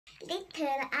Little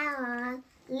owl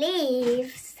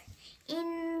lives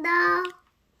in the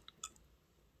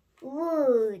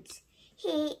woods.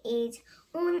 He is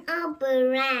on a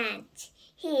branch.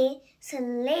 He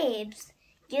sleeps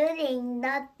during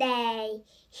the day.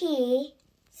 He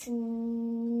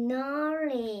snores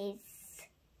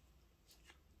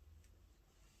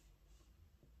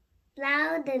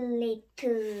loudly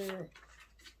too.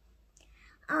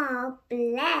 A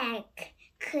black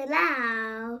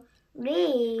cloud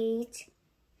reads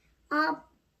a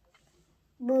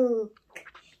book.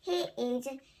 He is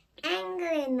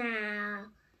angry now.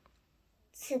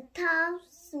 Stop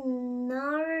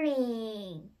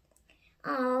snoring.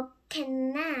 I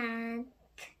cannot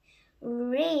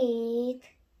read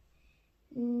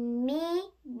me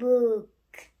book.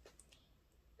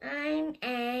 I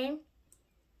am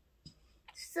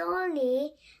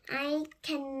sorry, I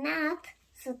cannot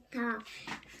stop.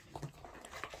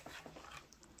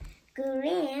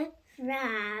 Green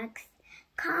frogs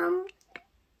come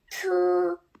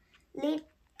to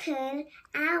little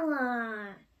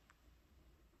owl.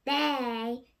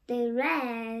 They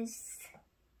dress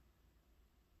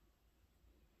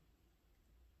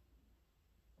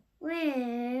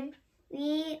when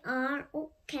we are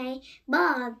okay,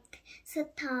 but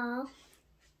stop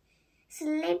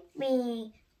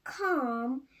sleeping,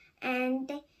 calm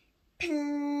and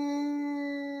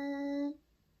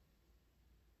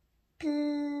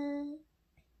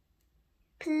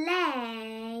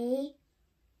play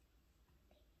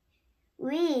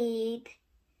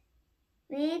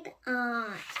with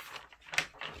us.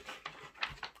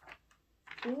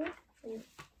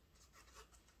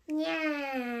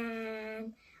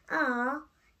 Nyan. Oh,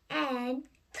 and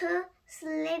too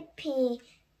sleepy.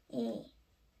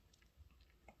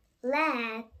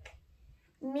 Let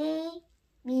me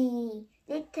be.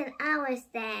 Little owl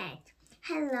said.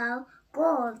 Hello,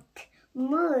 goat,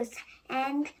 moose,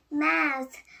 and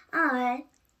mouse are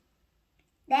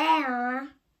there.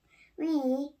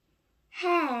 We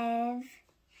have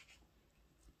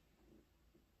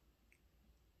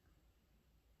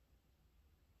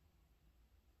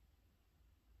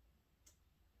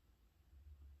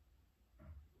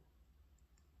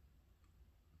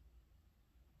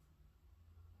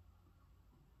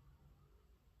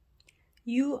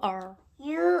You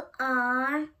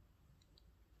are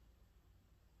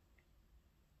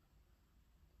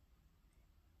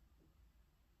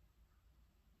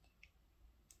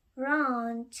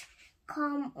lunch.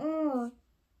 Come on.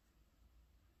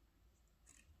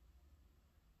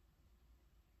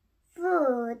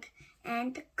 Food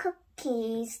and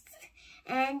cookies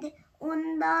and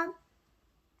on the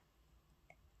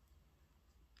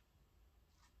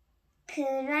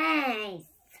trays.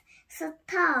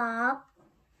 Stop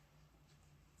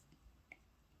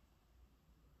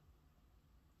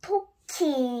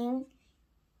talking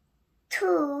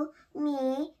to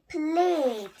me,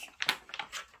 please.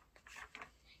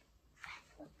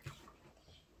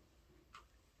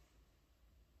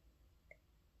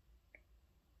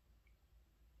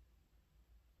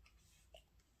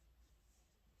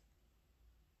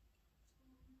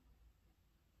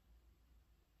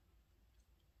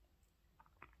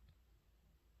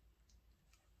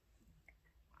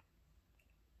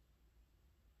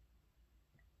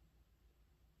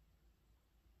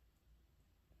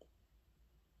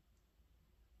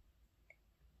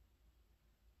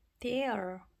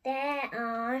 there.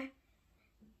 There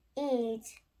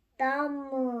is the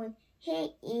moon.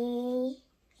 He is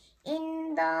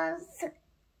in the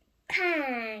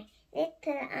sky.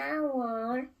 Little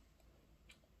owl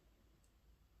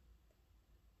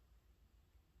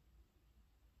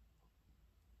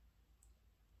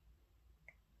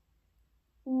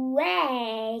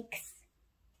wakes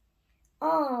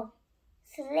up.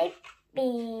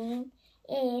 Sleeping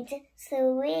is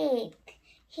sweet.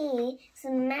 He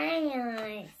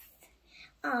smiles.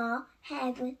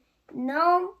 Have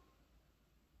no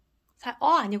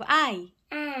아니고 I.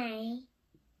 eye.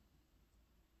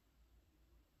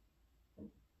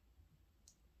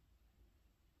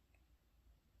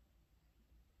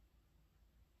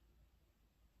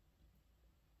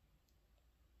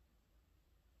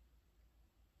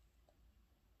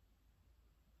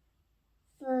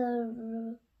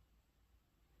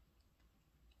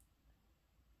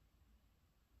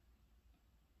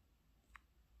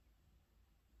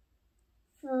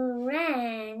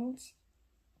 Friends.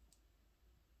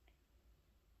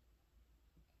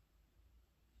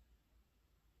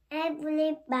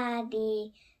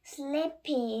 Everybody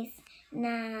sleeps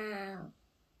now.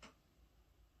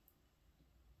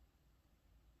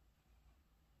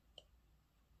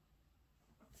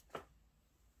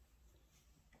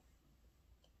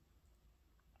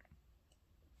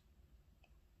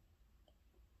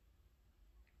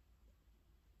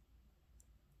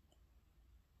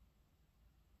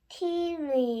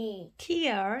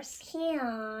 Tears.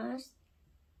 Tears.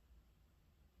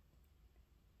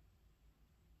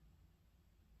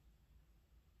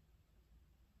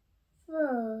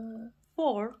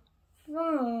 Fall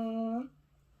Fall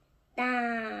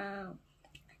down.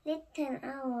 Little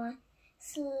owl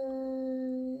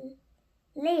sleeps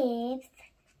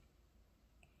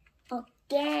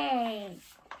again.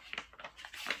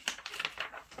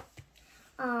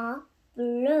 A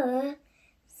blue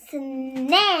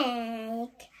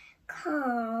snake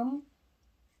comes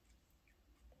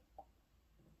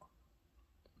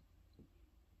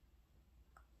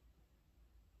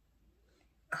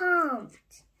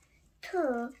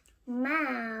to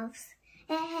mouse.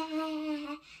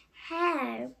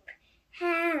 Help,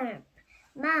 help,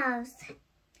 mouse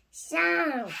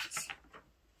shouts.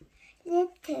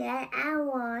 Little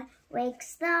owl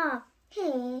wakes up.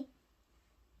 He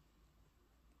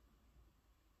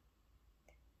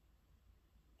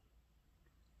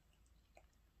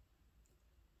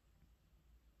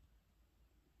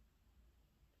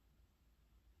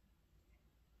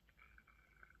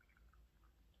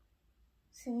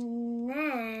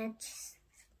snatches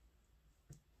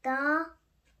the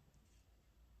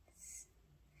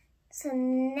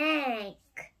snake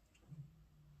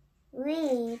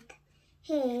with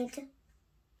his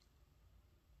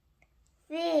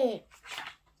feet.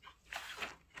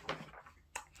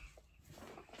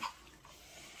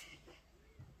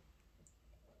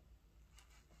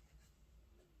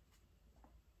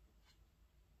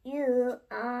 You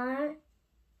are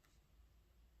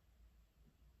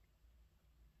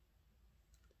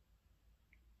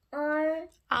our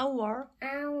our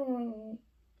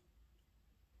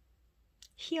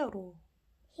hero.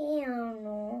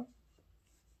 hero.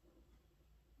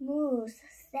 Moose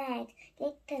said.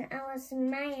 Little owl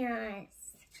smiles.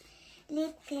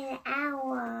 Little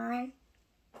owl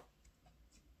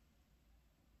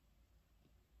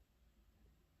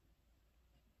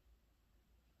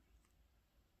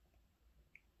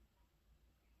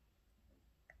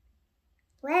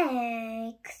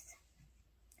wakes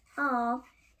up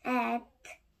at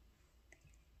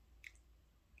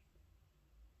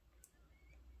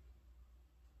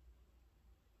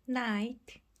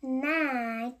Night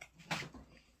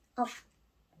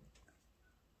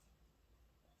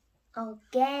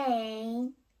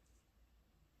again.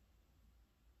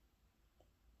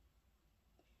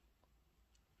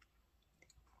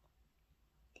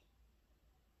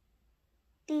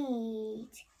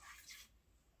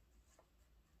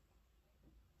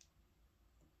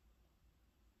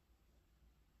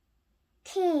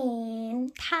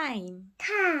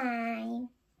 Time.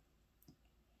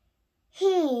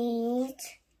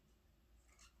 Heat.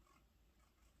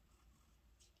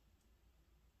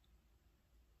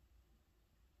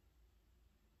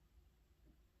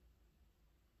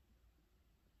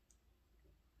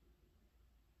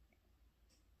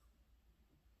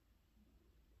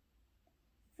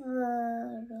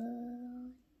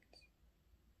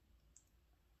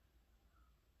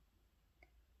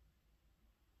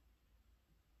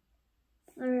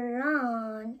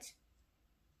 Front.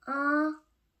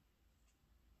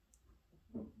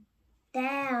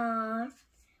 There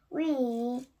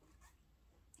we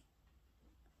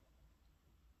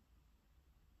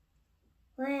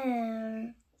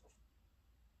will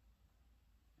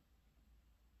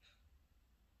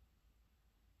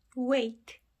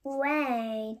wait for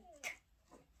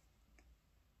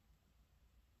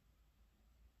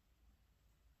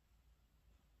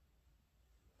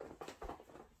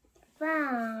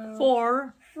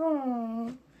for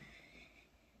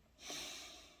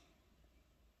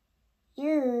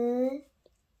you,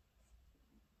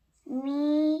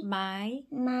 me,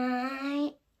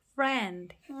 my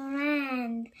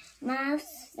friend, mouse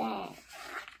said.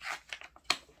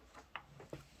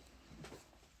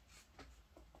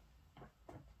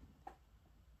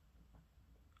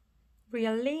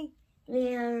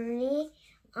 really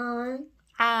on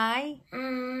I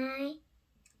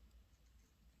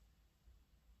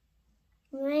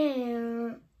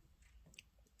will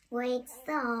wakes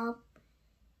up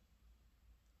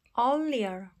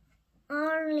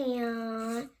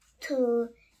earlier to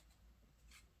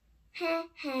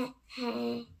the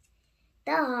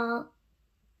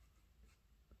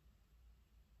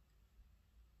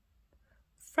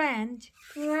friend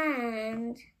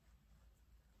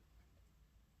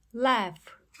laugh.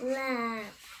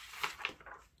 laugh.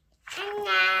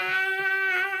 안녕.